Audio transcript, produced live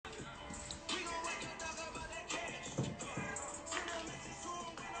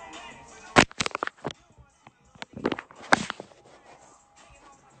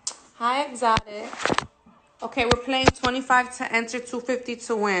Hi, Exotic. Okay, we're playing 25 to enter, 250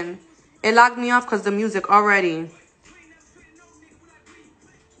 to win. It logged me off because the music already.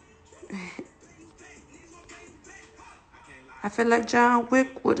 I feel like John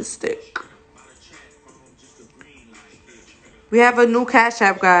Wick with a stick. We have a new Cash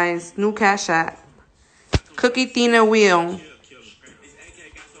App, guys. New Cash App. Cookie Thina Wheel.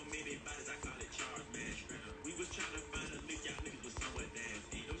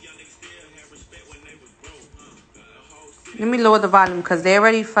 Let me lower the volume because they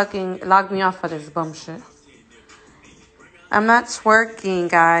already fucking logged me off for this bum shit. I'm not twerking,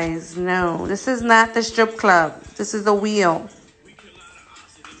 guys. No, this is not the strip club. This is the wheel.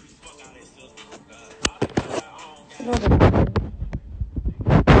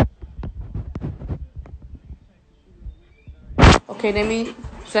 Okay, let me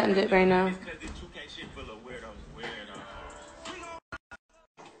send it right now.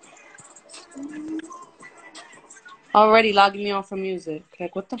 Already logging me off for music.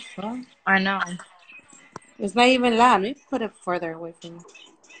 Like, what the fuck? I know. It's not even loud. Let me put it further away from me.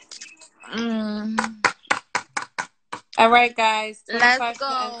 All right, guys. Let's 25 to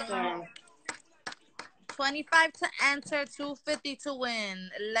go. enter. 25 to enter, 250 to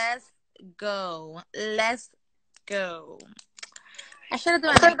win. Let's go. Let's go. I should have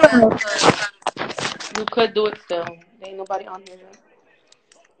done it next. You could do it still. There ain't nobody on here yet.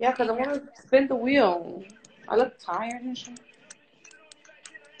 Yeah, because I want to spin the wheel. I look tired and shit.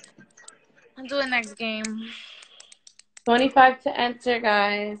 I'm doing next game. 25 to enter,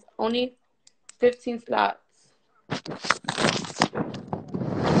 guys. Only 15 slots.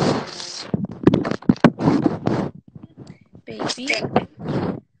 Baby.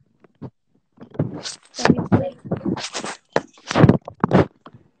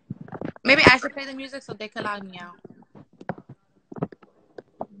 Maybe I should play the music so they can log me out.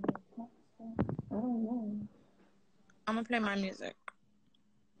 I don't know. I'm going to play my music.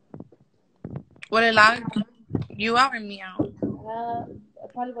 Will it log you out or me out? I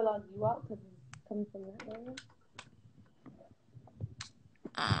probably will log you out because it's coming from that area.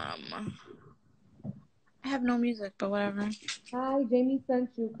 I have no music, but whatever. Hi, Jamie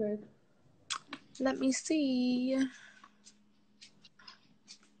sent you, Chris. Let me see.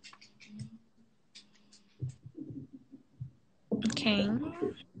 Okay.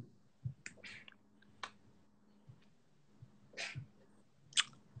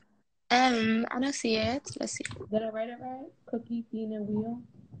 I don't see it. Let's see. Did I write it right? Cookie, Bean, and Wheel.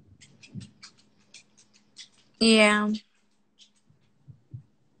 Yeah.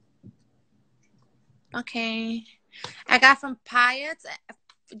 Okay. I got from Pyatt,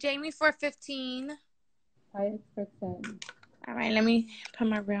 Jamie for 15. Pyatt for 10. All right, let me put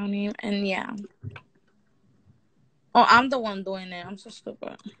my real name. And yeah. Oh, I'm the one doing it. I'm so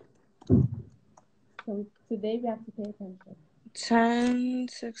stupid. So today we have to pay attention. 10,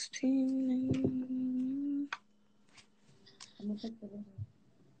 16. I'm gonna put it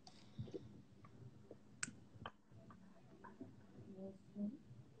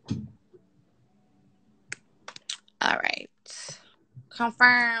in. All right.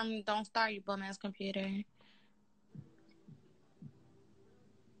 Confirm. Don't start, you bum ass computer.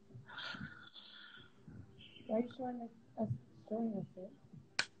 Why are you showing us it?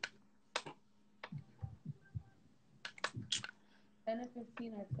 10 and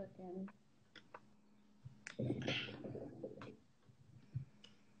 15 are cooking.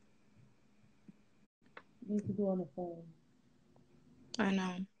 You need to do on the phone. I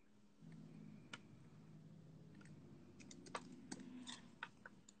know.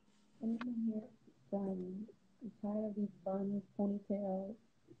 Anything here done. I'm tired of these buns, ponytails,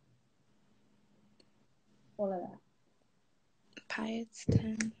 all of that. Pyatt's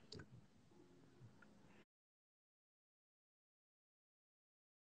 10.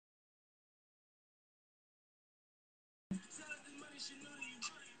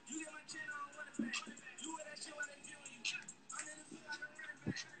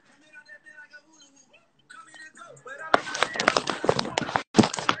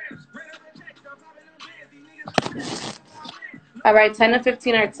 All right, 10 and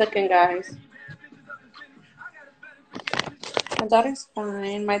 15 are cooking, guys. My daughter's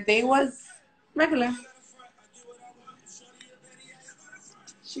fine. My day was regular.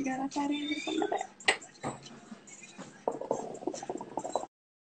 She got a fatty from the back.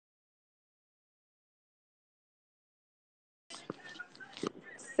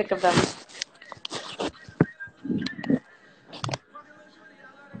 Sick of them.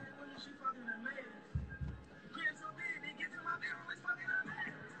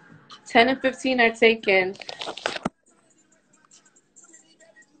 Ten and 15 are taken.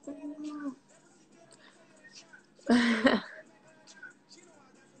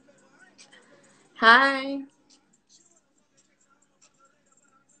 Hi.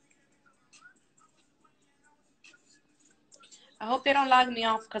 I hope they don't log me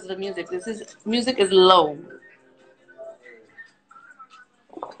off because of the music. Music is low.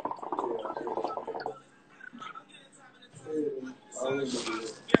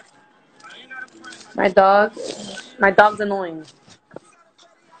 My dog, my dog's annoying.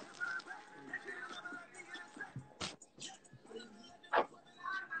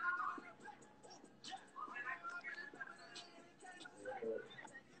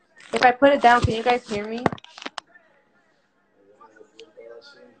 If I put it down, can you guys hear me?